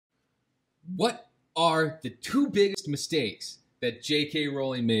What are the two biggest mistakes that J.K.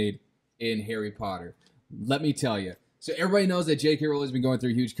 Rowling made in Harry Potter? Let me tell you. So everybody knows that J.K. Rowling has been going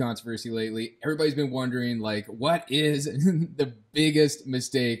through a huge controversy lately. Everybody's been wondering, like, what is the biggest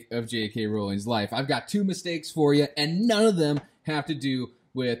mistake of J.K. Rowling's life? I've got two mistakes for you, and none of them have to do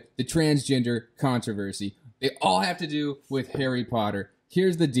with the transgender controversy. They all have to do with Harry Potter.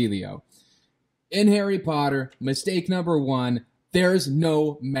 Here's the dealio. In Harry Potter, mistake number one, there's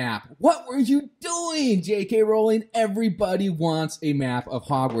no map. What were you doing, J.K. Rowling? Everybody wants a map of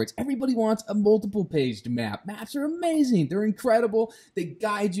Hogwarts. Everybody wants a multiple-paged map. Maps are amazing. They're incredible. They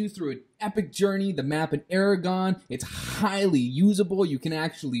guide you through an epic journey. The map in Eragon, it's highly usable. You can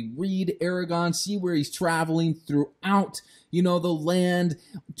actually read Eragon, see where he's traveling throughout, you know, the land,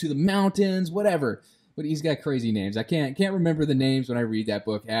 to the mountains, whatever. But he's got crazy names. I can't remember the names when I read that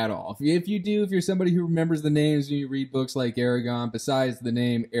book at all. If you're somebody who remembers the names when you read books like Eragon, besides the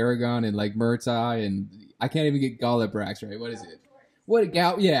name Eragon and like Murtai, and I can't even get Galabrax right. What is it?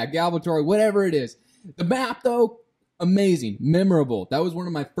 Galbatorix, whatever it is. The map, though, amazing, memorable. That was one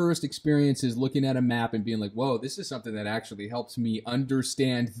of my first experiences looking at a map and being like, whoa, this is something that actually helps me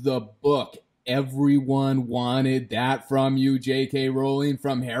understand the book. Everyone wanted that from you, J.K. Rowling,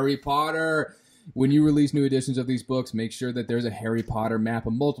 from Harry Potter. When you release new editions of these books, make sure that there's a Harry Potter map,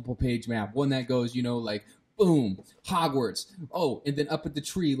 a multiple page map, one that goes, you know, like, boom, Hogwarts. Oh, and then up at the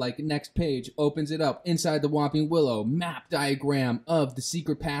tree, like, next page, opens it up, inside the Whomping Willow, map diagram of the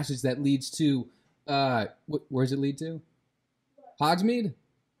secret passage that leads to, where does it lead to? Hogsmeade?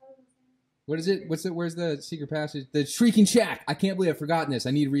 What is it? Where's the secret passage? The Shrieking Shack. I can't believe I've forgotten this.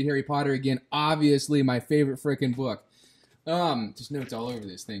 I need to read Harry Potter again. Obviously, my favorite frickin' book. Just notes all over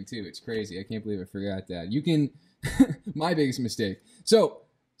this thing too. It's crazy. I can't believe I forgot that. You can, my biggest mistake. So,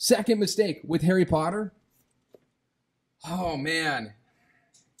 second mistake with Harry Potter. Oh man.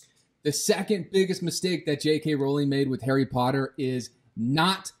 The second biggest mistake that J.K. Rowling made with Harry Potter is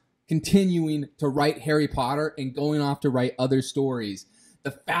not continuing to write Harry Potter and going off to write other stories.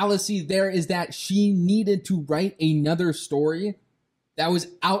 The fallacy there is that she needed to write another story that was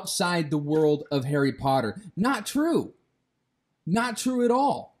outside the world of Harry Potter. Not true. Not true at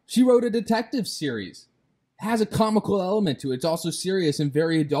all. She wrote a detective series. It has a comical element to it. It's also serious and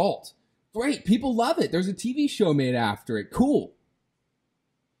very adult. Great. People love it. There's a TV show made after it. Cool.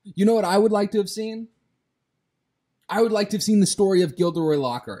 You know what I would like to have seen? I would like to have seen the story of Gilderoy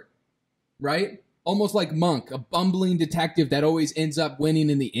Lockhart. Right? Almost like Monk, a bumbling detective that always ends up winning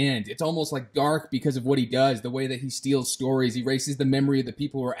in the end. It's almost like dark because of what he does, the way that he steals stories, erases the memory of the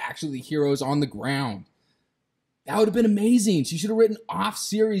people who are actually heroes on the ground. That would have been amazing. She should have written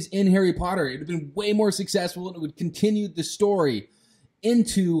off-series in Harry Potter. It would have been way more successful, and it would continue the story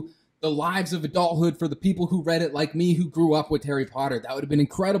into the lives of adulthood for the people who read it like me, who grew up with Harry Potter. That would have been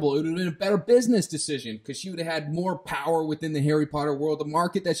incredible. It would have been a better business decision because she would have had more power within the Harry Potter world, a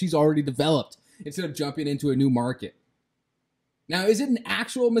market that she's already developed, instead of jumping into a new market. Now, is it an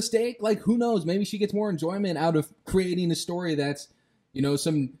actual mistake? Like, who knows? Maybe she gets more enjoyment out of creating a story that's, you know,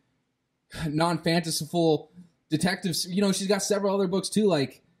 some non-fanciful detectives. You know, she's got several other books too.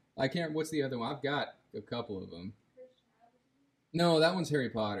 Like, I can't. What's the other one? I've got a couple of them. No, that one's Harry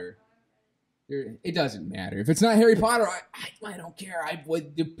Potter. It doesn't matter if it's not Harry Potter. I don't care.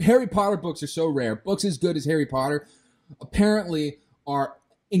 The Harry Potter books are so rare. Books as good as Harry Potter apparently are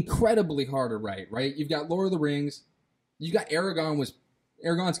incredibly hard to write. Right? You've got Lord of the Rings. You got Eragon's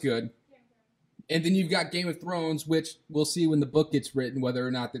good. And then you've got Game of Thrones, which we'll see when the book gets written whether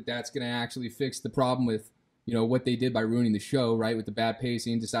or not that's going to actually fix the problem with, you know, what they did by ruining the show, right? With the bad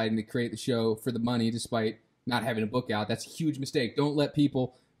pacing, deciding to create the show for the money despite not having a book out. That's a huge mistake. Don't let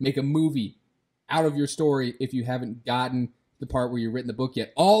people make a movie out of your story if you haven't gotten the part where you've written the book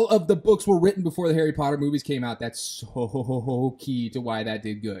yet. All of the books were written before the Harry Potter movies came out. That's so key to why that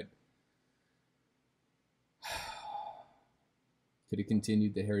did good. Could have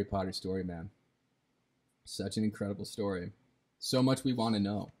continued the Harry Potter story, man. Such an incredible story. So much we want to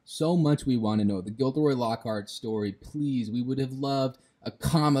know. So much we want to know. The Gilderoy Lockhart story, please. We would have loved a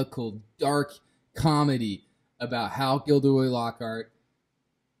comical, dark comedy about how Gilderoy Lockhart,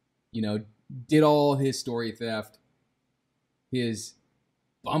 you know, did all his story theft, his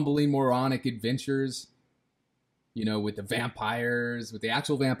bumbling, moronic adventures, you know, with the vampires, with the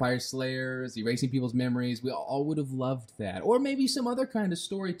actual vampire slayers, erasing people's memories. We all would have loved that. Or maybe some other kind of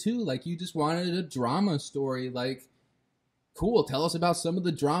story, too. Like, you just wanted a drama story, like, cool, tell us about some of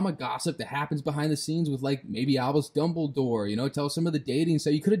the drama gossip that happens behind the scenes with, like, maybe Albus Dumbledore, you know, tell us some of the dating. So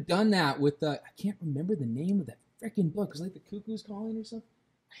you could have done that with, I can't remember the name of that freaking book. It was like The Cuckoo's Calling or something.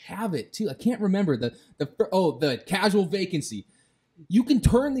 I have it, too. I can't remember. The Casual Vacancy. you can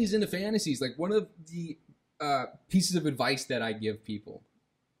turn these into fantasies. Like one of the pieces of advice that I give people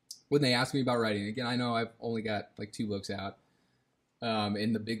when they ask me about writing, again, I know I've only got like 2 books out.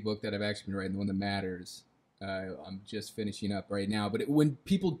 And the big book that I've actually been writing, the one that matters, I'm just finishing up right now. But when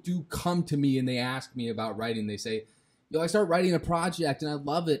people do come to me and they ask me about writing, they say, yo, I start writing a project and I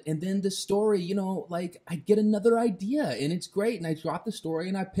love it. And then the story, you know, like I get another idea and it's great. And I drop the story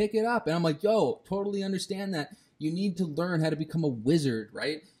and I pick it up. And I'm like, yo, totally understand that. You need to learn how to become a wizard,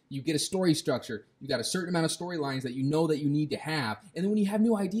 right? You get a story structure. You got a certain amount of storylines that you know that you need to have. And then when you have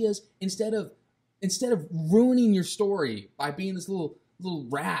new ideas, instead of ruining your story by being this little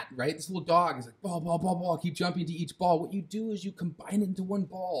rat, right? This little dog is like, ball, ball, ball, ball, keep jumping to each ball. What you do is you combine it into one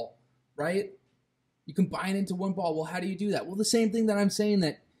ball, right? You combine it into one ball. Well, how do you do that? Well, the same thing that I'm saying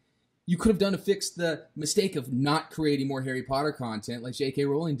that you could have done to fix the mistake of not creating more Harry Potter content like J.K.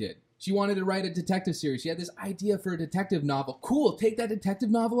 Rowling did. She wanted to write a detective series. She had this idea for a detective novel. Cool, take that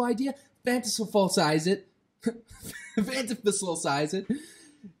detective novel idea, fantasize it, fantasize it,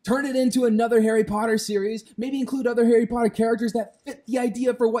 turn it into another Harry Potter series, maybe include other Harry Potter characters that fit the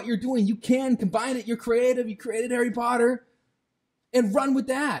idea for what you're doing. You can combine it. You're creative. You created Harry Potter and run with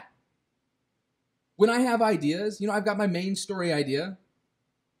that. When I have ideas, you know, I've got my main story idea.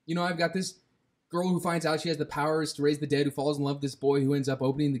 You know, I've got this girl who finds out she has the powers to raise the dead, who falls in love with this boy who ends up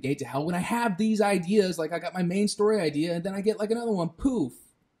opening the gate to hell. When I have these ideas, like I got my main story idea, and then I get like another one, poof.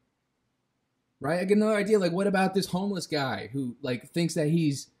 Right? I get another idea, like what about this homeless guy who like thinks that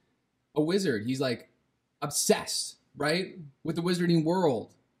he's a wizard? He's like obsessed, right? With the wizarding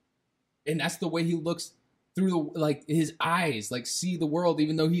world. And that's the way he looks through the, like his eyes, like see the world,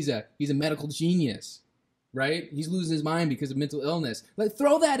 even though he's a medical genius. Right? He's losing his mind because of mental illness. Like,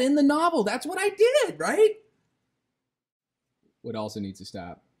 throw that in the novel. That's what I did, right? What also needs to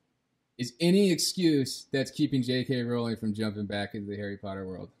stop is any excuse that's keeping J.K. Rowling from jumping back into the Harry Potter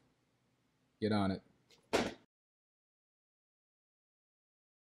world. Get on it.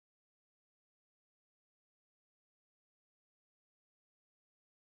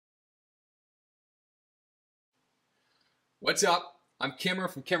 What's up? I'm Kimmer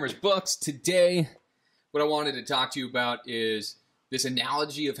from Kimmer's Books. Today, what I wanted to talk to you about is this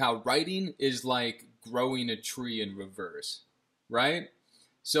analogy of how writing is like growing a tree in reverse, right?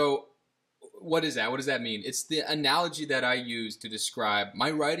 So what is that? What does that mean? It's the analogy that I use to describe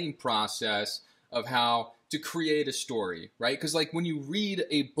my writing process of how to create a story, right? Because like when you read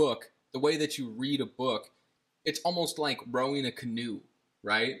a book, the way that you read a book, it's almost like rowing a canoe,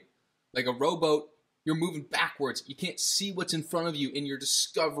 right? Like a rowboat, you're moving backwards. You can't see what's in front of you and you're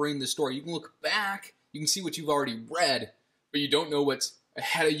discovering the story. You can look back, you can see what you've already read, but you don't know what's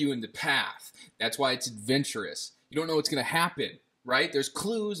ahead of you in the path. That's why it's adventurous. You don't know what's going to happen, right? There's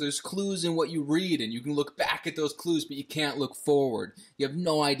clues in what you read, and you can look back at those clues, but you can't look forward. You have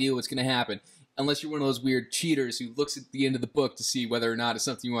no idea what's going to happen, unless you're one of those weird cheaters who looks at the end of the book to see whether or not it's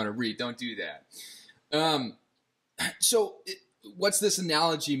something you want to read. Don't do that. What's this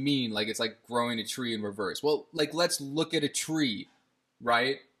analogy mean? Like it's like growing a tree in reverse. Well, like let's look at a tree,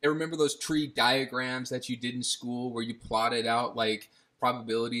 right? And remember those tree diagrams that you did in school where you plotted out like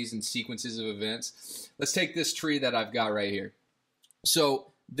probabilities and sequences of events? Let's take this tree that I've got right here. So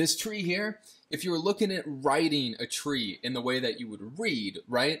this tree here, if you were looking at writing a tree in the way that you would read,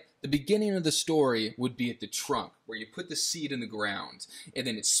 right? The beginning of the story would be at the trunk where you put the seed in the ground and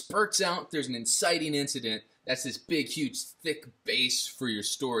then it spurts out. There's an inciting incident. That's this big, huge, thick base for your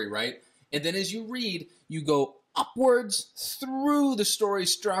story, right? And then as you read, you go upwards through the story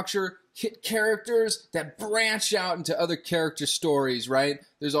structure, hit characters that branch out into other character stories, right?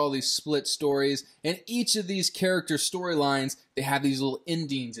 There's all these split stories, and each of these character storylines, they have these little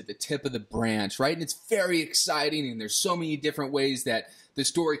endings at the tip of the branch, right? And it's very exciting, and there's so many different ways that the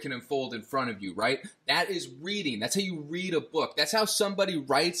story can unfold in front of you, right? That is reading. That's how you read a book. That's how somebody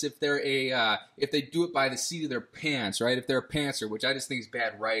writes if they're if they do it by the seat of their pants, right? If they're a pantser, which I just think is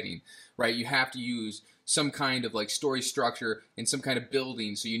bad writing, right? You have to use some kind of like story structure and some kind of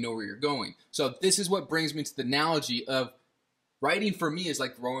building so you know where you're going. So this is what brings me to the analogy of writing for me is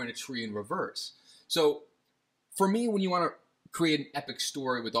like growing a tree in reverse. So for me, when you want to create an epic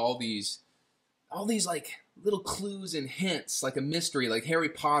story with all these like little clues and hints, like a mystery, like Harry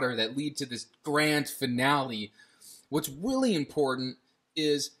Potter that lead to this grand finale, what's really important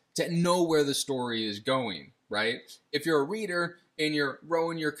is to know where the story is going, right? If you're a reader and you're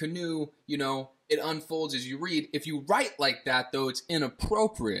rowing your canoe, you know, it unfolds as you read. If you write like that, though, it's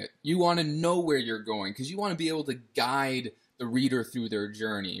inappropriate. You want to know where you're going because you want to be able to guide the reader through their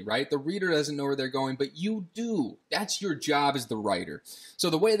journey, right? The reader doesn't know where they're going, but you do. That's your job as the writer. So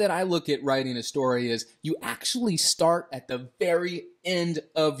the way that I look at writing a story is you actually start at the very end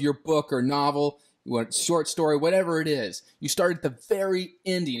of your book or novel, short story, whatever it is. You start at the very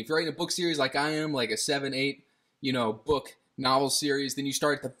ending. If you're writing a book series like I am, like a 7, 8, book novel series, then you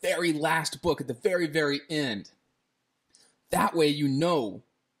start at the very last book, at the very, very end. That way you know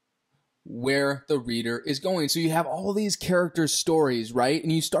where the reader is going. So you have all these character stories, right?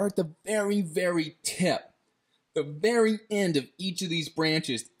 And you start at the very, very tip, the very end of each of these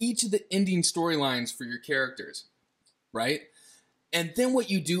branches, each of the ending storylines for your characters, right? And then what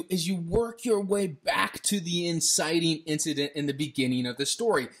you do is you work your way back to the inciting incident in the beginning of the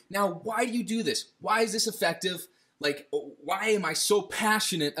story. Now, why do you do this? Why is this effective? Like, why am I so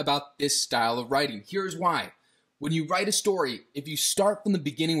passionate about this style of writing? Here's why. When you write a story, if you start from the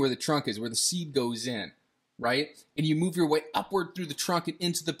beginning where the trunk is, where the seed goes in, right? And you move your way upward through the trunk and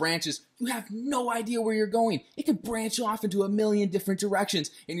into the branches, you have no idea where you're going. It can branch off into a million different directions,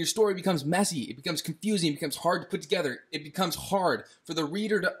 and your story becomes messy. It becomes confusing. It becomes hard to put together. It becomes hard for the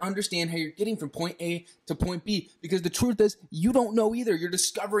reader to understand how you're getting from point A to point B, because the truth is, you don't know either. You're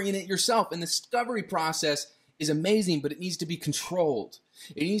discovering it yourself, and the discovery process is amazing, but it needs to be controlled.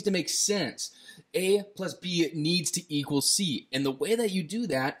 It needs to make sense. A plus B needs to equal C. And the way that you do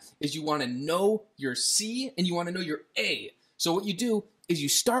that is you want to know your C and you want to know your A. So what you do is you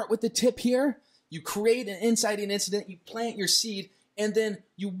start with the tip here, you create an inciting incident, you plant your seed, and then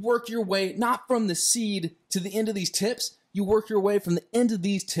you work your way, not from the seed to the end of these tips, you work your way from the end of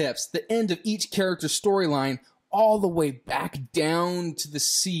these tips, the end of each character's storyline, all the way back down to the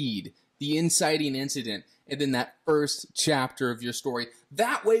seed, the inciting incident, and then that first chapter of your story.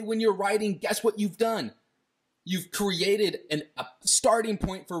 That way, when you're writing, guess what you've done? You've created a starting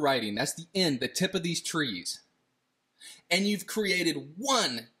point for writing. That's the end, the tip of these trees. And you've created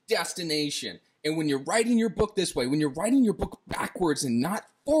one destination. And when you're writing your book this way, when you're writing your book backwards and not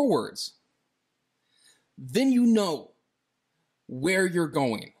forwards, then you know where you're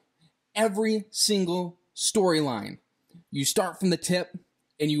going. Every single storyline, you start from the tip,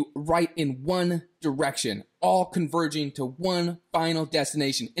 and you write in one direction, all converging to one final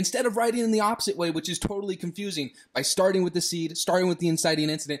destination. Instead of writing in the opposite way, which is totally confusing, by starting with the seed, starting with the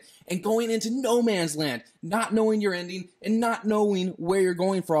inciting incident, and going into no man's land, not knowing your ending, and not knowing where you're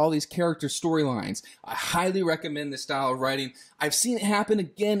going for all these character storylines. I highly recommend this style of writing. I've seen it happen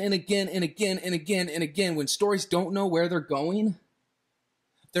again and again and again and again and again. When stories don't know where they're going,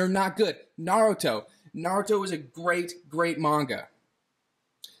 they're not good. Naruto was a great, great manga.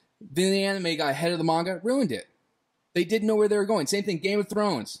 Then the anime got ahead of the manga, ruined it. They didn't know where they were going. Same thing, Game of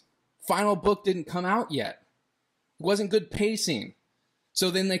Thrones. Final book didn't come out yet. It wasn't good pacing.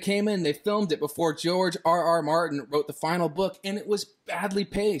 So then they came in, they filmed it before George R.R. Martin wrote the final book, and it was badly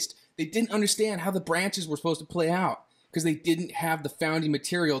paced. They didn't understand how the branches were supposed to play out because they didn't have the founding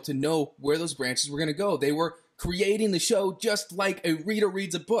material to know where those branches were going to go. They were creating the show just like a reader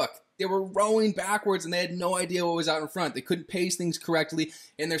reads a book. They were rowing backwards and they had no idea what was out in front. They couldn't pace things correctly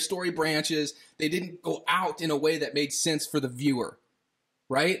in their story branches. They didn't go out in a way that made sense for the viewer,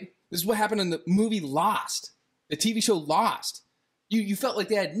 right? This is what happened in the movie Lost, the TV show Lost. You felt like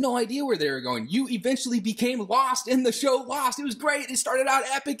they had no idea where they were going. You eventually became lost in the show Lost. It was great. It started out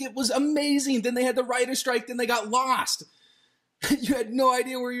epic. It was amazing. Then they had the writer's strike. Then they got lost. You had no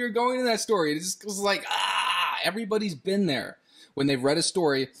idea where you were going in that story. It just was like, everybody's been there when they've read a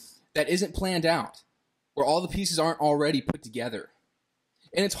story that isn't planned out, where all the pieces aren't already put together.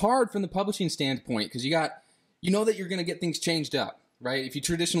 And it's hard from the publishing standpoint because you know that you're going to get things changed up, right? If you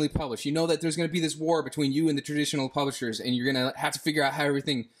traditionally publish, you know that there's going to be this war between you and the traditional publishers, and you're going to have to figure out how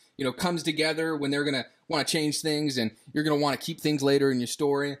everything, comes together when they're going to want to change things, and you're going to want to keep things later in your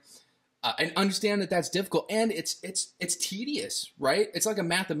story. And understand that that's difficult, and it's tedious, right? It's like a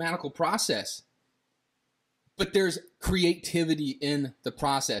mathematical process. But there's creativity in the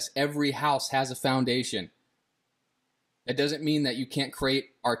process. Every house has a foundation. That doesn't mean that you can't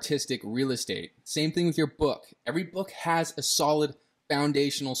create artistic real estate. Same thing with your book. Every book has a solid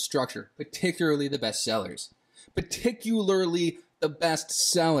foundational structure, particularly the bestsellers. Particularly the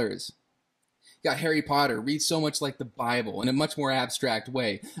bestsellers. You got Harry Potter, reads so much like the Bible in a much more abstract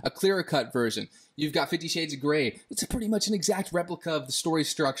way. A clearer cut version. You've got 50 Shades of Grey. It's pretty much an exact replica of the story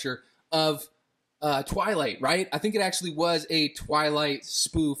structure of Twilight, right? I think it actually was a Twilight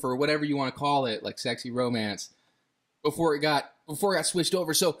spoof or whatever you want to call it, like sexy romance, before it got switched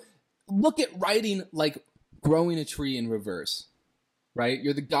over. So look at writing like growing a tree in reverse, right?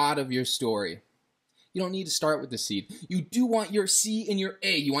 You're the god of your story. You don't need to start with the seed. You do want your C and your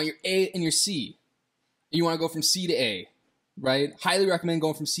A. You want your A and your C. You want to go from C to A. right? Highly recommend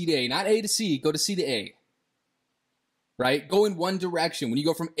going from C to A. Not A to C, go to C to A. Right? Go in one direction. When you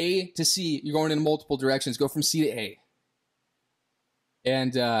go from A to C, you're going in multiple directions. Go from C to A.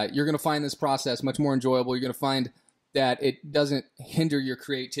 And you're going to find this process much more enjoyable. You're going to find that it doesn't hinder your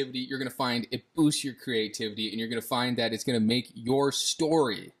creativity. You're going to find it boosts your creativity. And you're going to find that it's going to make your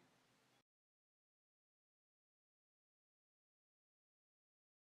story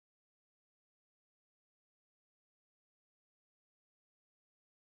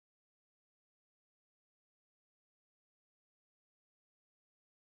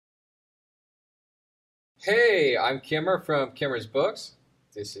Hey, I'm Kimmer from Kimmer's Books.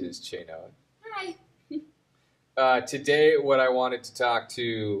 This is Chenoa. Hi. Today, what I wanted to talk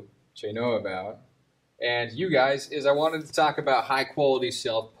to Chenoa about, and you guys, is I wanted to talk about high-quality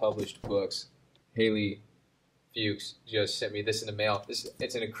self-published books. Haley Fuchs just sent me this in the mail.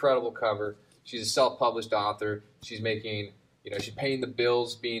 It's an incredible cover. She's a self-published author. She's making, she's paying the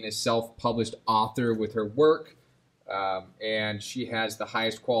bills being a self-published author with her work. And she has the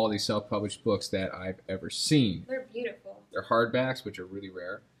highest quality self-published books that I've ever seen. They're beautiful. They're hardbacks, which are really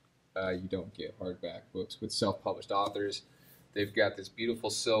rare. You don't get hardback books with self-published authors. They've got this beautiful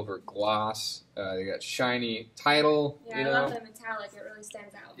silver gloss. They got shiny title. Yeah, I love the metallic. It really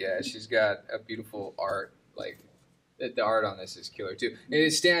stands out. Yeah, she's got a beautiful art. Like the art on this is killer too, and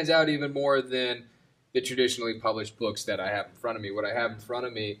it stands out even more than the traditionally published books that I have in front of me. What I have in front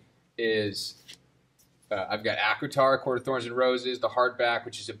of me is. I've got Aquitar, Court of Thorns and Roses, the hardback,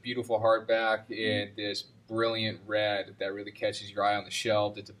 which is a beautiful hardback in this brilliant red that really catches your eye on the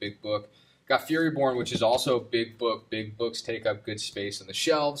shelf. It's a big book. Got Furyborn, which is also a big book. Big books take up good space on the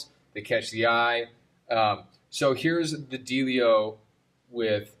shelves. They catch the eye. So here's the dealio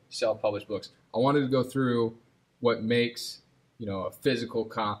with self-published books. I wanted to go through what makes a physical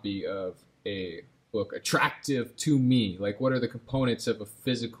copy of a book attractive to me. Like, what are the components of a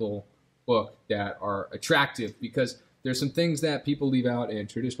physical book that are attractive, because there's some things that people leave out in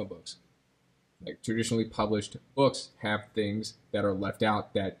traditional books. Like traditionally published books have things that are left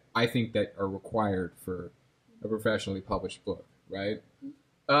out that I think that are required for a professionally published book, right?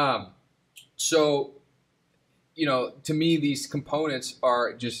 So, to me, these components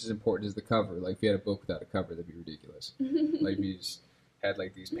are just as important as the cover. Like if you had a book without a cover, that'd be ridiculous. Like if you just had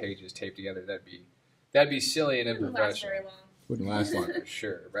like these pages taped together, that'd be silly and unprofessional. Wouldn't last very long. Wouldn't last long for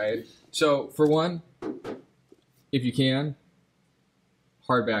sure, right? So, for one, if you can,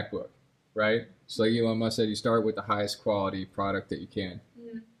 hardback book, right? So, like Elon Musk said, you start with the highest quality product that you can.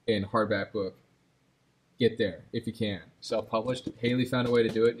 In hardback book, get there if you can. Self-published. Haley found a way to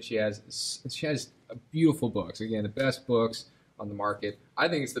do it. She has beautiful books. Again, the best books on the market. I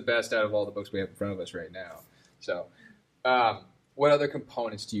think it's the best out of all the books we have in front of us right now. So, what other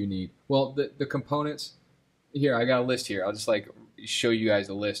components do you need? Well, the components. Here, I got a list here. I'll just show you guys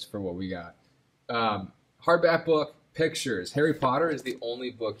a list for what we got. Hardback book, pictures. Harry Potter is the only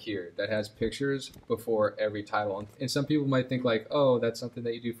book here that has pictures before every title. And some people might think oh, that's something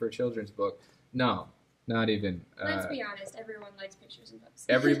that you do for a children's book. No, not even. Let's be honest. Everyone likes pictures in books.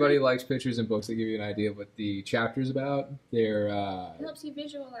 Everybody likes pictures in books. They give you an idea of what the chapter's about. It helps you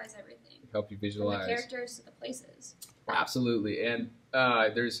visualize everything. Help you visualize. From the characters to the places. Absolutely. And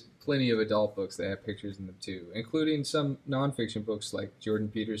there's plenty of adult books that have pictures in them too, including some nonfiction books like Jordan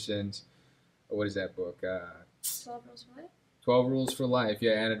Peterson's, what is that book? 12 Rules for Life? 12 Rules for Life.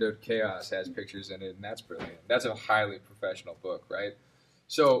 Yeah, Antidote to Chaos has pictures in it, and that's brilliant. That's a highly professional book, right?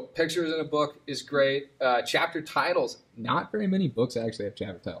 So pictures in a book is great. Chapter titles. Not very many books actually have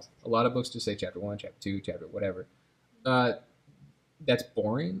chapter titles. A lot of books just say chapter 1, chapter 2, chapter whatever. That's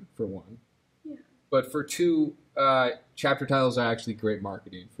boring, for one. Yeah. But for two, chapter titles are actually great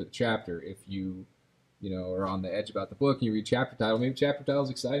marketing for the chapter. If you are on the edge about the book and you read chapter title, maybe chapter title is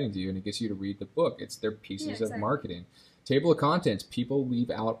exciting to you and it gets you to read the book. They're pieces of marketing. Table of contents, people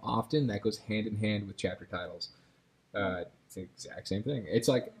leave out often. That goes hand in hand with chapter titles. It's the exact same thing. It's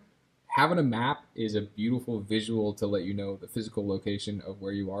like having a map is a beautiful visual to let you know the physical location of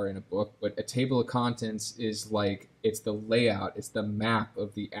where you are in a book, but a table of contents is it's the layout, it's the map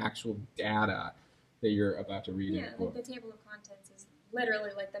of the actual data that you're about to read in a book. The table of contents is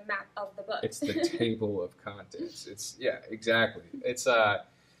literally like the map of the book. It's the table of contents. Exactly. It's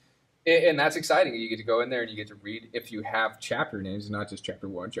and that's exciting. You get to go in there and you get to read if you have chapter names, not just chapter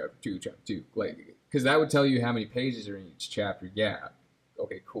 1, chapter 2, chapter 2. Because that would tell you how many pages are in each chapter. Yeah.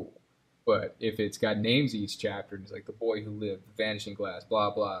 Okay, cool. But if it's got names each chapter, and it's like The Boy Who Lived, The Vanishing Glass,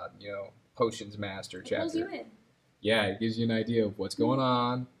 blah, blah, Potions Master chapter. It pulls you in. Yeah, it gives you an idea of what's going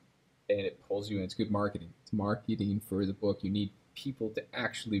on, and it pulls you in. It's good marketing. It's marketing for the book. You need people to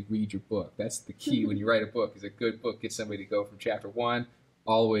actually read your book. That's the key when you write a book. Is a good book gets somebody to go from chapter 1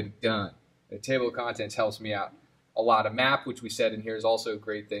 all the way to done. The table of contents helps me out a lot. A map, which we said in here, is also a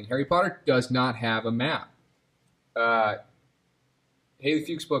great thing. Harry Potter does not have a map. Haley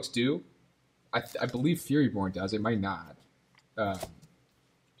Fuchs books do. I believe Furyborn does. It might not.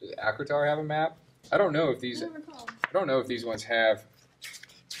 Does Aquitar have a map? I don't know if these. I don't know if these ones have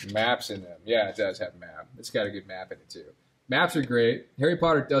maps in them. Yeah, it does have a map. It's got a good map in it too. Maps are great. Harry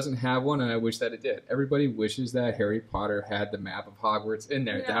Potter doesn't have one, and I wish that it did. Everybody wishes that Harry Potter had the map of Hogwarts in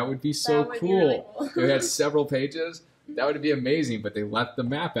there. Yeah, that would be so cool. Be really cool. It had several pages. That would be amazing, but they left the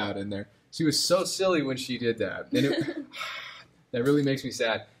map out in there. She was so silly when she did that. And that really makes me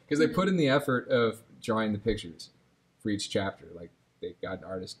sad, because they put in the effort of drawing the pictures for each chapter. Like, they got an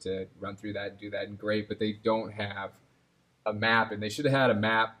artist to run through that and do that, and great, but they don't have a map, and they should have had a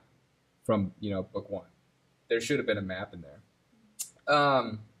map from, book 1. There should have been a map in there.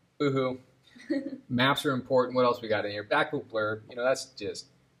 Boo-hoo. Maps are important. What else we got in here? Backbook blurb. That's just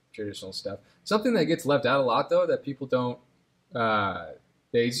traditional stuff. Something that gets left out a lot, though, that people don't,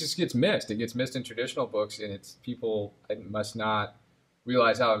 it just gets missed. It gets missed in traditional books, and it's people must not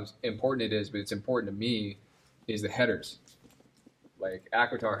realize how important it is, but it's important to me, is the headers. Like,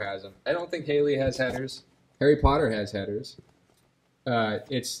 Aquitar has them. I don't think Haley has headers. Harry Potter has headers.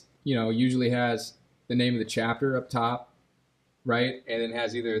 It's, usually has the name of the chapter up top, right? And then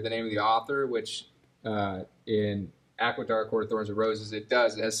has either the name of the author, which in Aquitar, Court of Thorns and Roses, it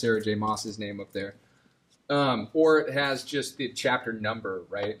does. It has Sarah J. Maas's name up there. Or it has just the chapter number,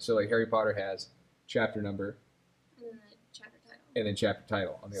 right? So, like, Harry Potter has chapter number. And then the chapter title. And then chapter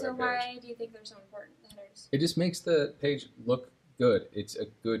title on the other page. So why do you think they're so important, the headers? It just makes the page look good. It's a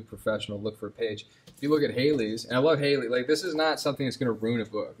good professional look for a page. If you look at Haley's, and I love Haley, like, this is not something that's going to ruin a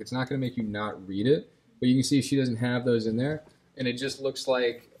book. It's not going to make you not read it, but you can see she doesn't have those in there, and it just looks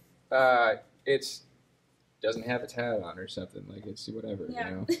like it's doesn't have its hat on or something. Like, it's whatever,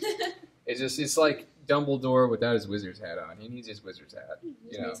 yeah. It's like Dumbledore without his wizard's hat on. He needs his wizard's hat.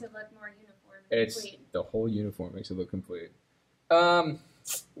 It just makes it look more uniform. It's complete. The whole uniform makes it look complete.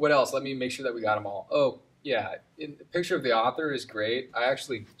 What else? Let me make sure that we got them all. Oh, yeah. The picture of the author is great. I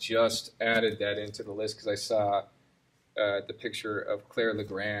actually just added that into the list because I saw the picture of Claire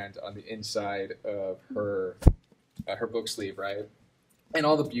Legrand on the inside of her book sleeve, right? And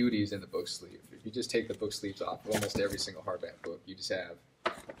all the beauties in the book sleeve. If you just take the book sleeves off of almost every single hardback book, you just have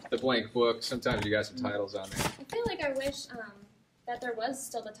the blank book. Sometimes you got some titles on there. I feel like I wish that there was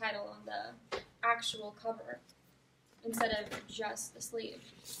still the title on the actual cover instead of just the sleeve.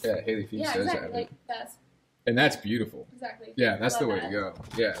 Yeah, Haley Fuchs says exactly. that. Like, and that's beautiful. Exactly. Yeah, that's the way to go.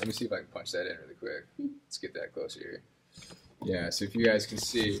 Yeah, let me see if I can punch that in really quick. Let's get that closer here. Yeah, so if you guys can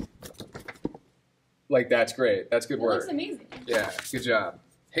see, like, that's great. That's good work. It looks amazing. Yeah, good job.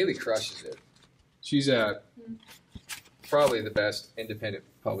 Haley crushes it. She's probably the best independent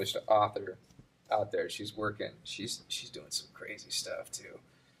published author out there. She's working. She's doing some crazy stuff too.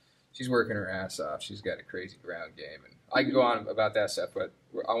 She's working her ass off. She's got a crazy ground game, and I can go on about that stuff, but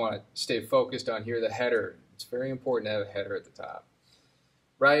I want to stay focused on here. The header. It's very important to have a header at the top,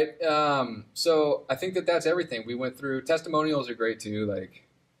 right? So I think that's everything. We went through. Testimonials are great too. Like,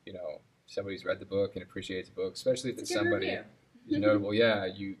 somebody's read the book and appreciates the book, especially if it's somebody who's notable. Yeah,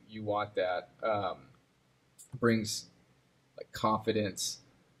 you want that. Brings like confidence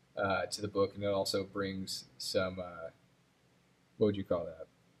to the book, and it also brings some what would you call that?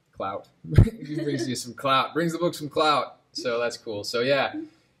 Clout. It brings you some clout. Brings the book some clout. So that's cool. So yeah,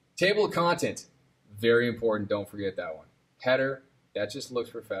 table of contents, very important. Don't forget that one. Header, that just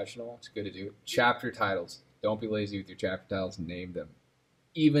looks professional. It's good to do. Chapter titles. Don't be lazy with your chapter titles. Name them.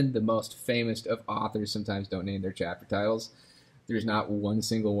 Even the most famous of authors sometimes don't name their chapter titles. There's not one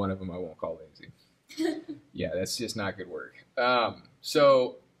single one of them I won't call lazy. Yeah, that's just not good work.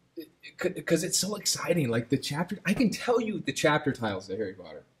 So, because it's so exciting, like the chapter, I can tell you the chapter titles of Harry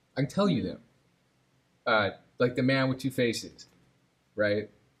Potter. I can tell you them. Like The Man with Two Faces, right?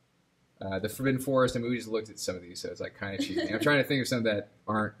 The Forbidden Forest. I mean, we just looked at some of these, so it's like kind of cheating. I'm trying to think of some that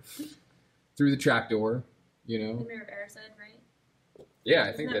aren't Through the Trapdoor. The Mirror of Erised, right? Yeah,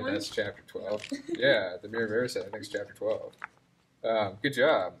 I think that's chapter 12. Yeah, The Mirror of Erised, I think it's chapter 12. Good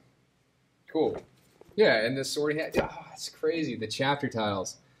job. Cool. Yeah, and the Sorting Hat. Oh, it's crazy. The chapter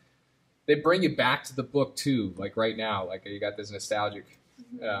titles. They bring you back to the book, too. Like right now. Like you got this nostalgic.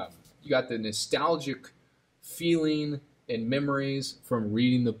 You got the nostalgic feeling and memories from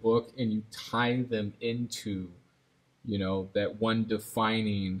reading the book, and you tie them into, that one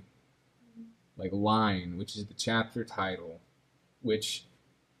defining like line, which is the chapter title, which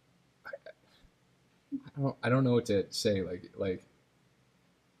I don't know what to say. Like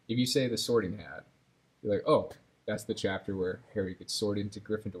if you say the Sorting Hat, you're like, oh, that's the chapter where Harry gets sorted into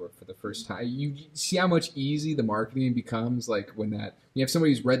Gryffindor for the first time. You see how much easy the marketing becomes, like when you have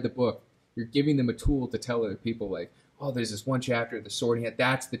somebody who's read the book, you're giving them a tool to tell other people, like, oh, there's this one chapter, the Sorting Hat,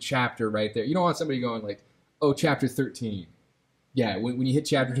 that's the chapter right there. You don't want somebody going like, oh, chapter 13. Yeah, when you hit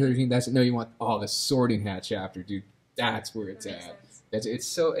chapter 13, no, you want, oh, the Sorting Hat chapter, dude. That's where it's at.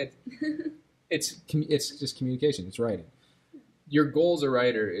 It's just communication. It's writing. Your goal as a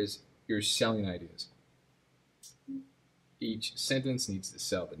writer is you're selling ideas. Each sentence needs to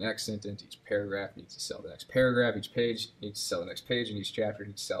sell the next sentence. Each paragraph needs to sell the next paragraph. Each page needs to sell the next page, and each chapter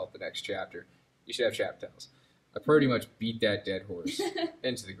needs to sell the next chapter. You should have chapters. I pretty much beat that dead horse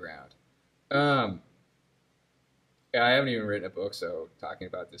into the ground. Yeah, I haven't even written a book, so talking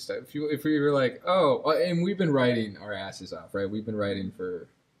about this stuff. If we were like, and we've been writing our asses off, right? We've been writing for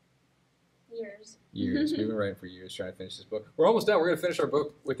years. We've been writing for years trying to finish this book. We're almost done. We're going to finish our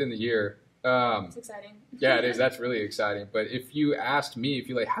book within the year. It's exciting. Yeah, it is. That's really exciting. But if you asked me, if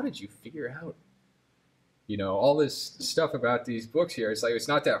you're like, how did you figure out, all this stuff about these books here? It's like, it's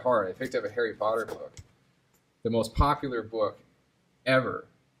not that hard. I picked up a Harry Potter book, the most popular book ever,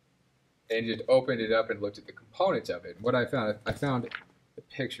 and just opened it up and looked at the components of it. And what I found the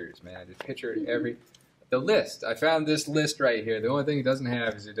pictures, man. Just pictured the list. I found this list right here. The only thing it doesn't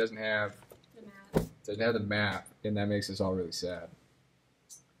have is the map, and that makes us all really sad.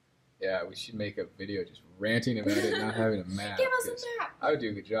 Yeah, we should make a video just ranting about it, not having a map. Give us a map. I would do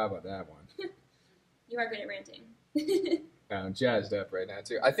a good job on that one. You are good at ranting. I'm jazzed up right now,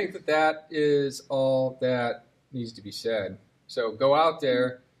 too. I think that is all that needs to be said. So go out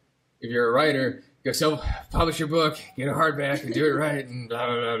there. If you're a writer, go self-publish your book, get a hardback, and do it right, and blah,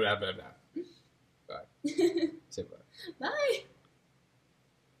 blah, blah, blah, blah. Bye. Say bye. Bye.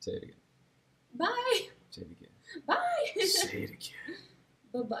 Say it again. Bye. Say it again. Bye. Say it again.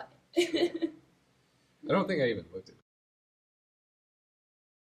 Bye-bye. I don't think I even looked at it.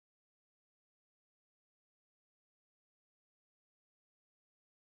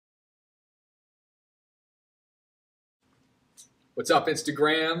 What's up,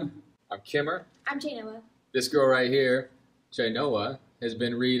 Instagram? I'm Kimmer. I'm Chenoa. This girl right here, Chenoa, has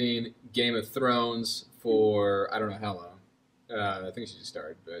been reading Game of Thrones for I don't know how long. I think she just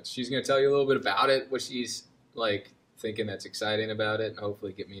started, but she's going to tell you a little bit about it, what she's like thinking that's exciting about it, and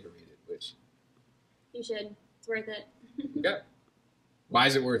hopefully get me to read it, which... You should. It's worth it. Okay. Why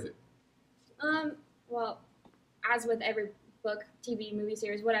is it worth it? Well, as with every book, TV, movie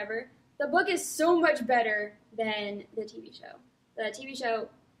series, whatever, the book is so much better than the TV show. The TV show,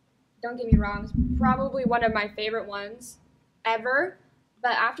 don't get me wrong, is probably one of my favorite ones ever,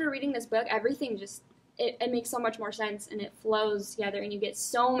 but after reading this book, everything just, it makes so much more sense, and it flows together, and you get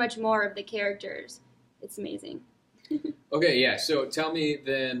so much more of the characters. It's amazing. Okay, yeah, so tell me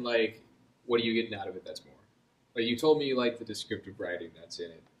then, like, what are you getting out of it that's more? Like, you told me you like the descriptive writing that's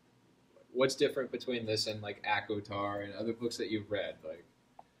in it. What's different between this and, like, ACOTAR and other books that you've read? Like,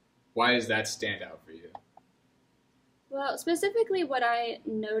 why does that stand out for you? Well, specifically what I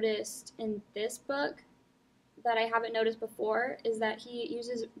noticed in this book that I haven't noticed before is that he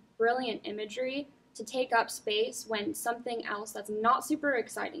uses brilliant imagery to take up space when something else that's not super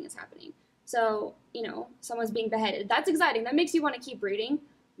exciting is happening. So, someone's being beheaded. That's exciting. That makes you want to keep reading.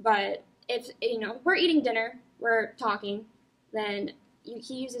 But if, we're eating dinner, we're talking, then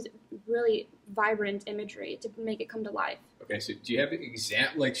he uses really vibrant imagery to make it come to life. Okay, so do you have an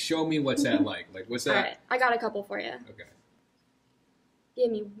example? Like, show me what's that like. Like, what's that? All right, I got a couple for you. Okay.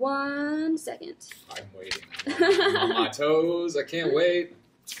 Give me 1 second. I'm waiting. I'm on my toes. I can't wait.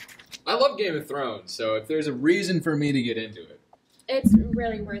 I love Game of Thrones, so if there's a reason for me to get into it. It's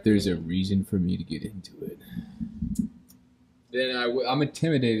really worth it. There's a reason for me to get into it. Then I'm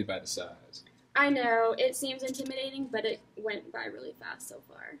intimidated by the size. I know. It seems intimidating, but it went by really fast so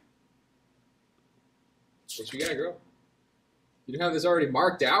far. What you got, girl? You don't have this already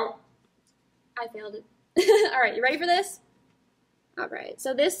marked out? I failed it. All right, you ready for this? All right.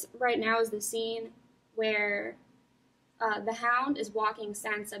 So this right now is the scene where the Hound is walking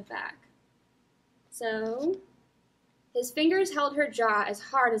Sansa back. So his fingers held her jaw as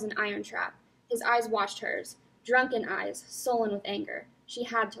hard as an iron trap. His eyes watched hers, drunken eyes, sullen with anger. She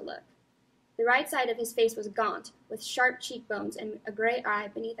had to look. The right side of his face was gaunt, with sharp cheekbones and a gray eye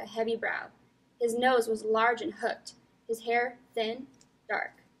beneath a heavy brow. His nose was large and hooked, his hair thin,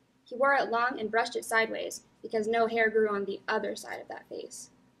 dark. He wore it long and brushed it sideways, because no hair grew on the other side of that face.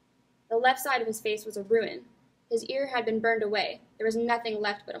 The left side of his face was a ruin. His ear had been burned away. There was nothing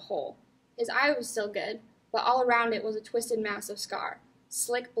left but a hole. His eye was still good, but all around it was a twisted mass of scar,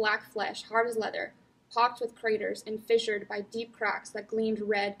 slick black flesh, hard as leather, pocked with craters and fissured by deep cracks that gleamed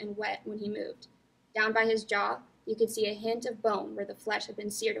red and wet when he moved. Down by his jaw, you could see a hint of bone where the flesh had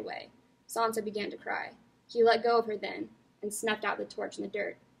been seared away. Sansa began to cry. He let go of her then and snuffed out the torch in the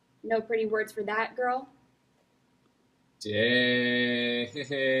dirt. No pretty words for that, girl? Dang.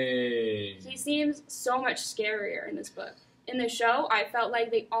 He seems so much scarier in this book. In the show, I felt like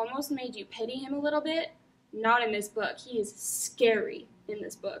they almost made you pity him a little bit. Not in this book. He is scary in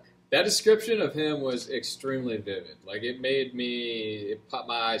this book. That description of him was extremely vivid. Like,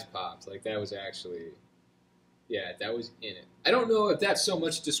 my eyes popped. Like, that was actually, yeah, that was in it. I don't know if that's so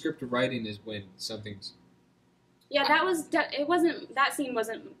much descriptive writing as when something's... Yeah, that scene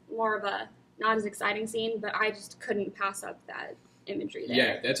wasn't more of a not as exciting scene, but I just couldn't pass up that imagery there.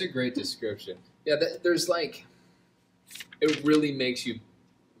 Yeah, that's a great description. Yeah, there's like, it really makes you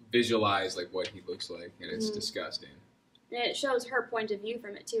visualize like what he looks like, and it's disgusting. And it shows her point of view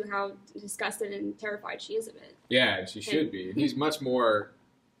from it too, how disgusted and terrified she is of it. Yeah, and she should be. He's much more,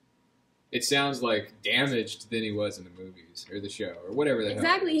 it sounds like, damaged than he was in the movies or the show or whatever the hell.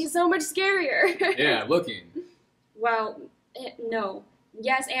 Exactly, he's so much scarier. Yeah, looking. Well, no.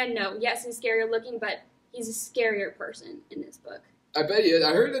 Yes and no. Yes, he's scarier looking, but he's a scarier person in this book. I bet you.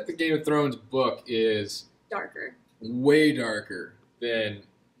 I heard that the Game of Thrones book is darker. Way darker than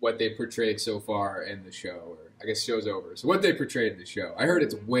what they portrayed so far in the show. Or I guess show's over. So what they portrayed in the show. I heard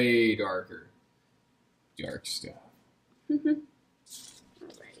it's way darker. Dark stuff. Alrighty.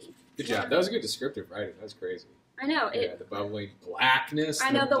 Good job. That was a good descriptive writing. That was crazy. I know. Yeah, the bubbling blackness. I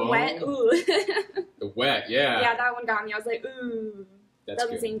know, the bone. wet. Ooh. The wet, yeah. Yeah, that one got me. I was like, ooh. That's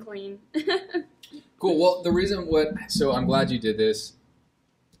doesn't good. seem clean. Cool. Well, the reason so I'm glad you did this.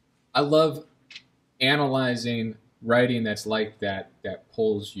 I love analyzing writing that's like that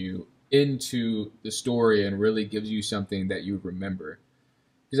pulls you into the story and really gives you something that you remember.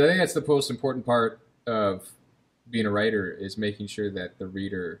 Because I think that's the most important part of being a writer is making sure that the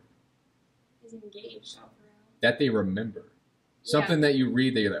reader is engaged. That they remember. Something that you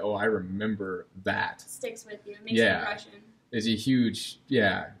read that you're like, oh, I remember that. Sticks with you. It makes an impression. Is a huge,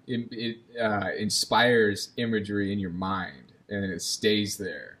 it inspires imagery in your mind, and it stays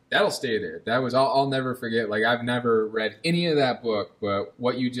there. That'll stay there. That was, I'll never forget, like, I've never read any of that book, but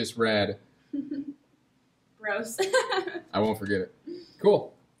what you just read. Gross. I won't forget it.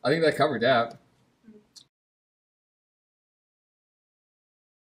 Cool. I think that covered that.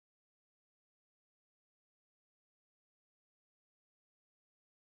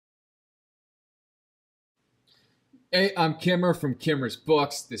 Hey, I'm Kimmer from Kimmer's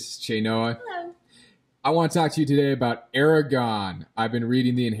Books. This is Chenoa. Hello. I want to talk to you today about Eragon. I've been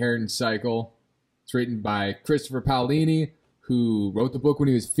reading The Inheritance Cycle. It's written by Christopher Paolini, who wrote the book when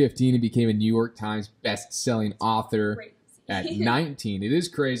he was 15 and became a New York Times best-selling author at 19. It is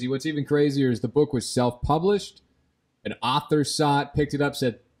crazy. What's even crazier is the book was self-published. An author saw it, picked it up,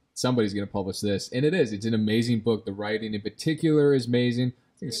 said, somebody's going to publish this. And it is. It's an amazing book. The writing in particular is amazing.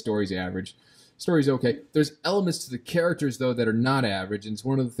 I think the story's average. Story's okay. There's elements to the characters, though, that are not average, and it's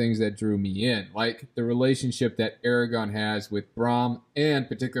one of the things that drew me in, like the relationship that Eragon has with Brom, and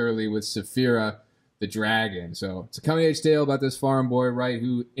particularly with Saphira, the dragon. So it's a coming-of-age tale about this farm boy, right,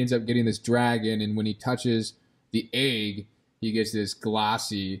 who ends up getting this dragon, and when he touches the egg, he gets this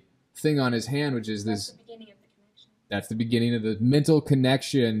glossy thing on his hand, which is this... That's the beginning of the connection. That's the beginning of the mental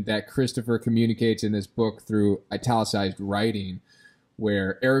connection that Christopher communicates in this book through italicized writing,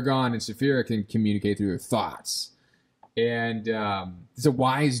 where Eragon and Saphira can communicate through their thoughts. And it's a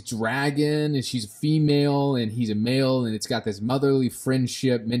wise dragon, and she's a female, and he's a male, and it's got this motherly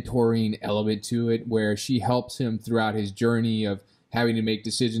friendship, mentoring element to it, where she helps him throughout his journey of having to make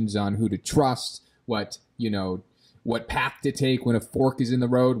decisions on who to trust, what path to take when a fork is in the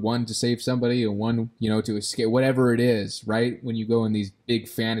road, one to save somebody, and one, to escape, whatever it is, right? When you go on these big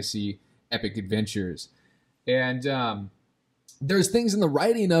fantasy epic adventures. And there's things in the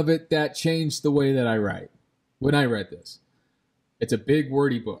writing of it that changed the way that I write when I read this. It's a big,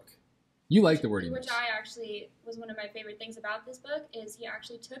 wordy book. You like the wordiness. Which I actually was one of my favorite things about this book is he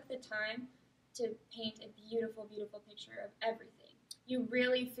actually took the time to paint a beautiful, beautiful picture of everything. You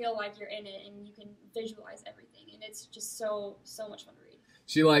really feel like you're in it and you can visualize everything. And it's just so much fun to read.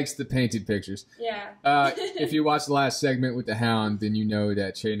 She likes the painted pictures. Yeah. If you watched the last segment with the Hound, then you know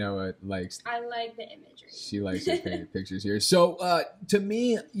that Chenoa likes... I like the imagery. She likes the painted pictures here. So, to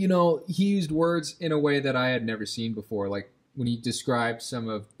me, he used words in a way that I had never seen before. Like, when he described some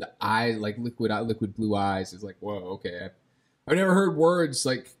of the eyes, like liquid blue eyes, it's like, whoa, okay. I've never heard words,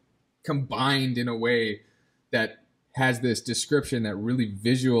 like, combined in a way that has this description that really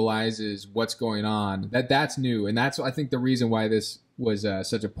visualizes what's going on. That's new. And that's, I think, the reason why this was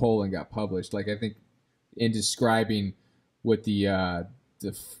such a poll and got published. Like, I think in describing what the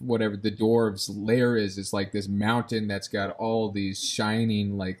whatever the dwarves lair is. It's like this mountain that's got all these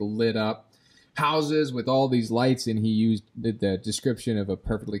shining, like lit up houses with all these lights, and he used the description of a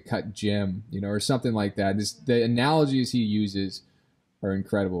perfectly cut gem, or something like that. The analogies he uses are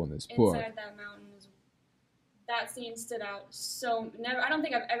incredible in this book. Inside that mountain that scene stood out so. I don't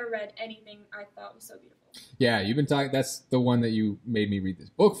think I've ever read anything I thought was so beautiful. Yeah, you've been talking. That's the one that you made me read this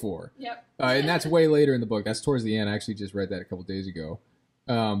book for. Yep. And that's way later in the book. That's towards the end. I actually just read that a couple days ago.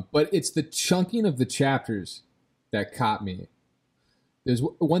 But it's the chunking of the chapters that caught me. There's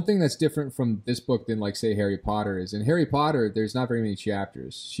one thing that's different from this book than, like, say, Harry Potter is. In Harry Potter, there's not very many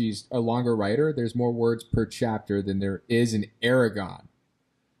chapters. She's a longer writer. There's more words per chapter than there is in Eragon.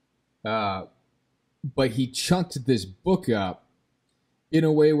 But he chunked this book up in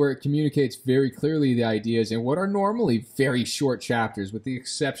a way where it communicates very clearly the ideas in what are normally very short chapters, with the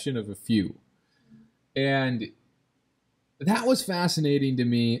exception of a few. And that was fascinating to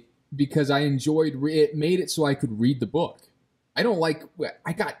me because I enjoyed it. Made it so I could read the book. I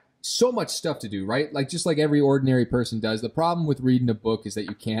got so much stuff to do, right? Like, just like every ordinary person does. The problem with reading a book is that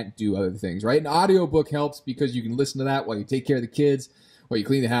you can't do other things, right? An audiobook helps because you can listen to that while you take care of the kids, while you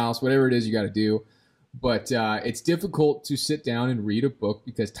clean the house, whatever it is you got to do. But it's difficult to sit down and read a book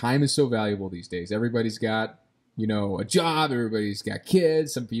because time is so valuable these days. Everybody's got, a job. Everybody's got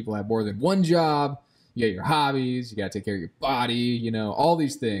kids. Some people have more than one job. You got your hobbies. You got to take care of your body, all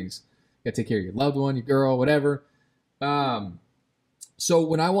these things. You got to take care of your loved one, your girl, whatever. So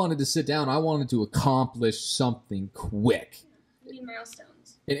when I wanted to sit down, I wanted to accomplish something quick. You need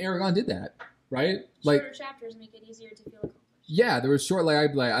milestones. And Eragon did that, right? Shorter chapters make it easier to feel accomplished. Yeah, there was short,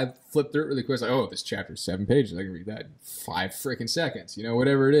 I flipped through it really quick. Like, oh, this chapter is 7 pages. I can read that in 5 freaking seconds,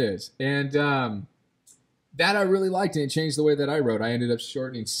 whatever it is. And that I really liked, and it changed the way that I wrote. I ended up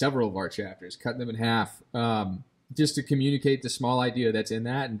shortening several of our chapters, cutting them in half, just to communicate the small idea that's in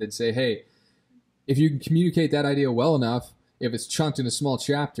that, and then say, hey, if you can communicate that idea well enough, if it's chunked in a small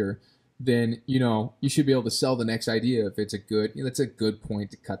chapter, then, you should be able to sell the next idea if it's that's a good point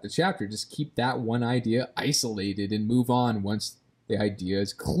to cut the chapter. Just keep that one idea isolated and move on once the idea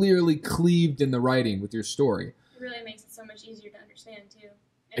is clearly cleaved in the writing with your story. It really makes it so much easier to understand, too,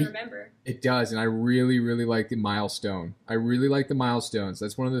 and remember. It does, and I really, really like the milestone. I really like the milestones.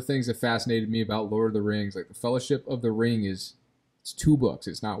 That's one of the things that fascinated me about Lord of the Rings. Like, the Fellowship of the Ring it's 2 books.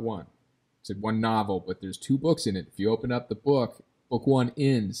 It's not one. It's 1 novel, but there's 2 books in it. If you open up the book 1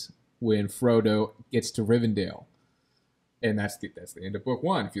 ends when Frodo gets to Rivendell. And that's the end of book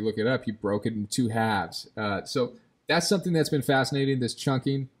 1. If you look it up, he broke it in 2 halves. So that's something that's been fascinating, this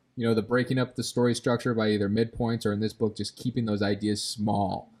chunking, the breaking up the story structure by either midpoints or in this book, just keeping those ideas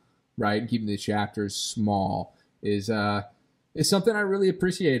small, right? And keeping the chapters small is something I really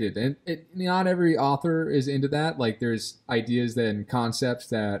appreciated. And not every author is into that. Like, there's ideas and concepts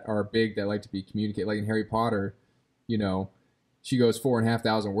that are big that like to be communicated. Like in Harry Potter, she goes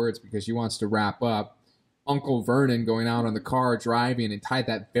 4,500 words because she wants to wrap up Uncle Vernon going out on the car driving and tie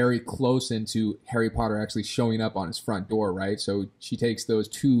that very close into Harry Potter actually showing up on his front door, right? So she takes those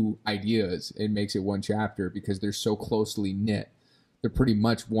 2 ideas and makes it 1 chapter because they're so closely knit. They're pretty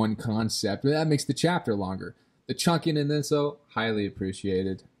much one concept. But that makes the chapter longer. The chunking in this, though, highly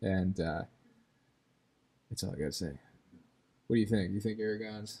appreciated. And that's all I got to say. What do you think? You think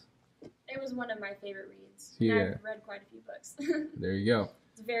Eragon's? It was one of my favorite reads. Yeah. And I've read quite a few books. There you go.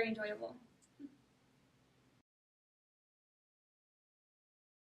 It's very enjoyable.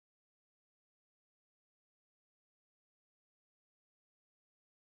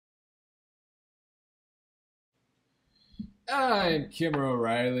 I'm Kimmer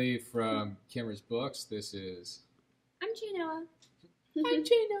O'Reilly from Kimmer's Books. This is... I'm Chenoa. I'm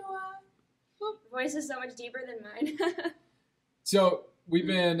Chenoa. Your voice is so much deeper than mine. So...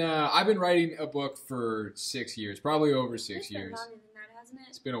 I've been writing a book for 6 years, probably over 6 years. It's been longer than that, hasn't it?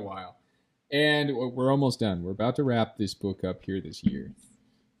 It's been a while. And we're almost done. We're about to wrap this book up here this year.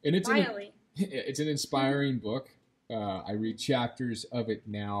 And Finally. It's an inspiring book. I read chapters of it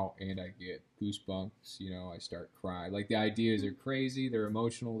now, and I get goosebumps. I start crying. Like, the ideas are crazy. They're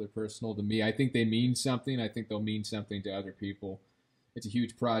emotional. They're personal to me. I think they mean something. I think they'll mean something to other people. It's a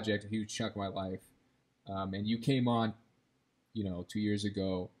huge project, a huge chunk of my life. And you came on 2 years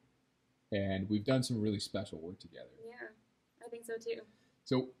ago, and we've done some really special work together. Yeah, I think so too.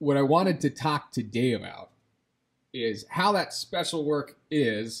 So what I wanted to talk today about is how that special work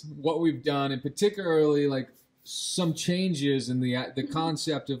is, what we've done, and particularly like some changes in the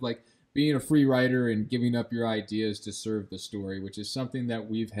concept of like being a free writer and giving up your ideas to serve the story, which is something that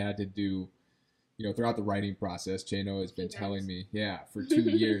we've had to do, throughout the writing process, Chenoa has been telling me, for 2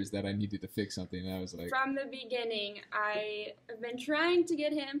 years that I needed to fix something. And I was like, from the beginning, I have been trying to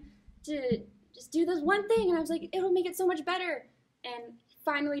get him to just do this one thing, and I was like, it'll make it so much better. And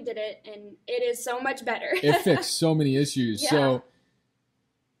finally did it, and it is so much better. It fixed so many issues. Yeah. So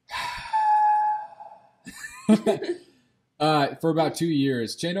for about 2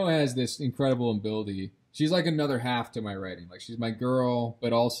 years, Chenoa has this incredible ability. She's like another half to my writing. Like, she's my girl,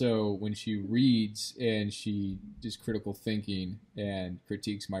 but also when she reads and she does critical thinking and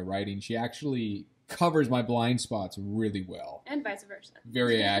critiques my writing, she actually covers my blind spots really well. And vice versa.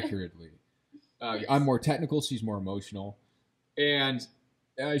 Very accurately. Yes. I'm more technical. She's more emotional. And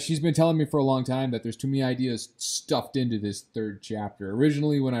she's been telling me for a long time that there's too many ideas stuffed into this 3rd chapter.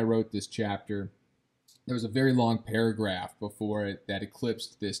 Originally, when I wrote this chapter, there was a very long paragraph before it that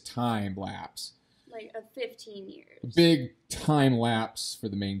eclipsed this time lapse. Like of 15 years. A big time lapse for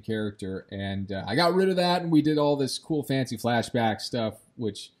the main character. And I got rid of that, and we did all this cool, fancy flashback stuff,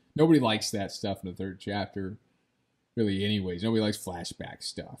 which nobody likes that stuff in the 3rd chapter, really anyways. Nobody likes flashback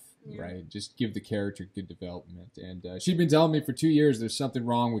stuff, right? Just give the character good development. And she'd been telling me for 2 years there's something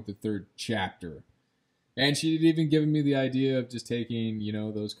wrong with the 3rd chapter. And she'd even given me the idea of just taking,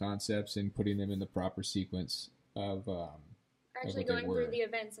 those concepts and putting them in the proper sequence of... actually going through the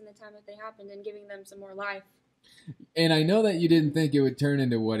events and the time that they happened and giving them some more life. And I know that you didn't think it would turn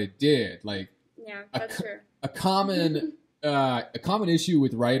into what it did. Like, yeah, that's true. A common issue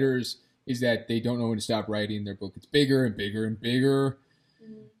with writers is that they don't know when to stop writing. Their book gets bigger and bigger and bigger.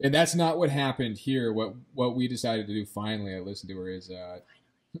 Mm-hmm. And that's not what happened here. What we decided to do finally, I listened to her, is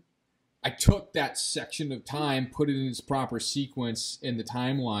I took that section of time, put it in its proper sequence in the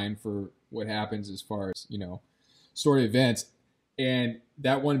timeline for what happens as far as, story events. And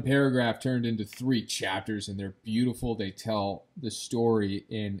that one paragraph turned into 3 chapters, and they're beautiful. They tell the story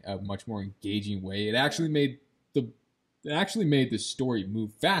in a much more engaging way. It actually made the story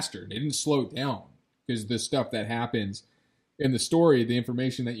move faster. They didn't slow it down, because the stuff that happens in the story, the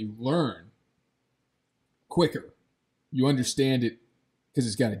information that you learn quicker, you understand it because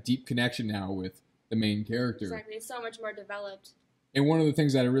it's got a deep connection now with the main character. Exactly, it's so much more developed. And one of the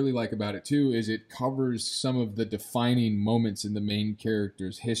things that I really like about it, too, is it covers some of the defining moments in the main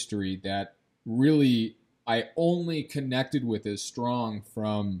character's history that really I only connected with as strong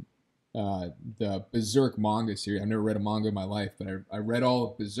from the Berserk manga series. I've never read a manga in my life, but I read all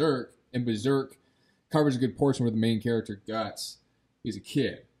of Berserk, and Berserk covers a good portion where the main character, Guts, he's a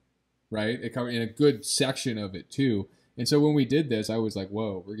kid, right? It covers in a good section of it, too. And so when we did this, I was like,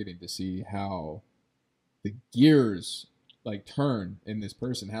 whoa, we're getting to see how the gears turn in this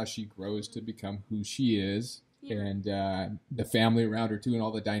person, how she grows to become who she is, and the family around her too, and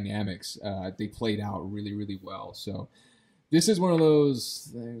all the dynamics they played out really, really well. So this is one of those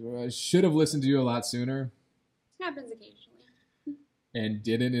things where I should have listened to you a lot sooner. It happens occasionally. And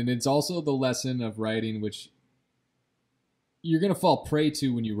didn't. And it's also the lesson of writing, which you're going to fall prey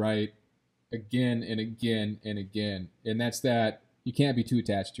to when you write again and again and again. And that's that you can't be too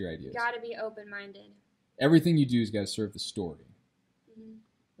attached to your ideas. Gotta be open-minded. Everything you do has got to serve the story.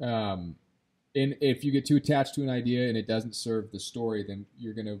 Mm-hmm. And if you get too attached to an idea and it doesn't serve the story, then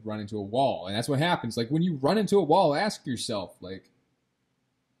you're going to run into a wall. And that's what happens. Like, when you run into a wall, ask yourself,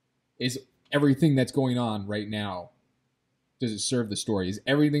 is everything that's going on right now, does it serve the story? Is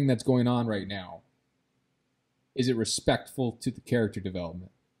everything that's going on right now, is it respectful to the character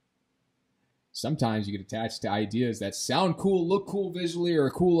development? Sometimes you get attached to ideas that sound cool, look cool visually, or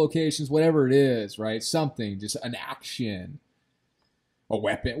cool locations, whatever it is, right? Something, just an action, a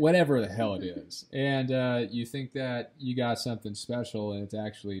weapon, whatever the hell it is. And you think that you got something special, and it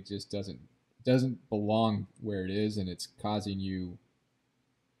actually just doesn't belong where it is, and it's causing you,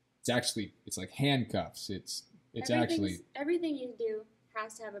 it's like handcuffs. It's actually... Everything you do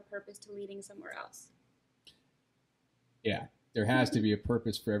has to have a purpose to leading somewhere else. Yeah. There has to be a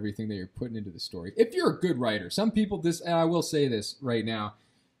purpose for everything that you're putting into the story. If you're a good writer, some people, and I will say this right now,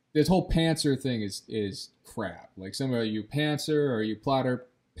 this whole pantser thing is crap. Like, some of you pantser or you plotter,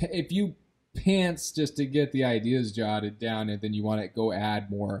 if you pants just to get the ideas jotted down, and then you want to go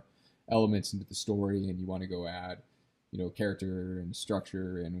add more elements into the story, and you want to go add, character and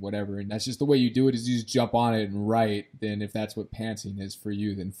structure and whatever, and that's just the way you do it, is you just jump on it and write, then if that's what pantsing is for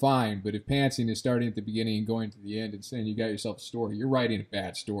you, then fine. But if pantsing is starting at the beginning and going to the end and saying you got yourself a story, you're writing a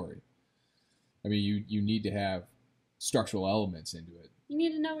bad story. I mean, you need to have structural elements into it. You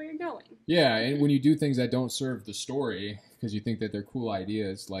need to know where you're going. Yeah, and when you do things that don't serve the story because you think that they're cool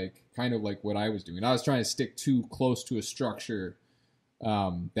ideas, kind of like what I was doing. I was trying to stick too close to a structure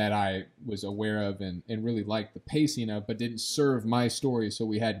that I was aware of and really liked the pacing of, but didn't serve my story, so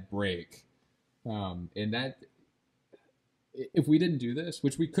we had to break. And that, if we didn't do this,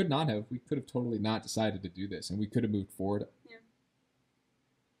 which we could not have, we could have totally not decided to do this, and we could have moved forward. Yeah.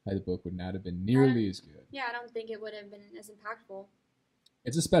 The book would not have been nearly as good. Yeah, I don't think it would have been as impactful.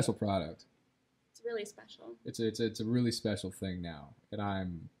 It's a special product. It's really special. It's a really special thing now, and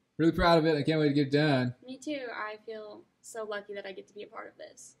I'm really proud of it. I can't wait to get it done. Me too. I feel so lucky that I get to be a part of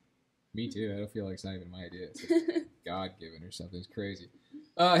this. Me too. I don't feel like it's not even my idea. It's like God-given or something. It's crazy.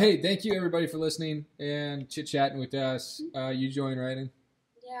 Hey, thank you everybody for listening and chit-chatting with us. You enjoying writing?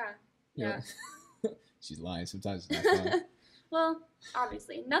 Yeah. She's lying. Sometimes it's not fun. Well,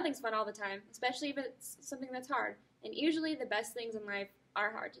 obviously, nothing's fun all the time, especially if it's something that's hard. And usually the best things in life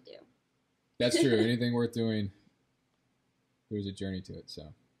are hard to do. That's true. Anything worth doing, there's a journey to it.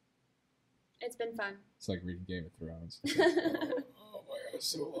 So it's been fun. It's like reading Game of Thrones. Like, oh my God, it's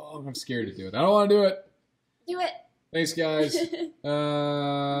so long. I'm scared to do it. I don't want to do it. Do it. Thanks, guys.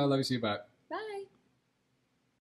 Love you. See you. Bye.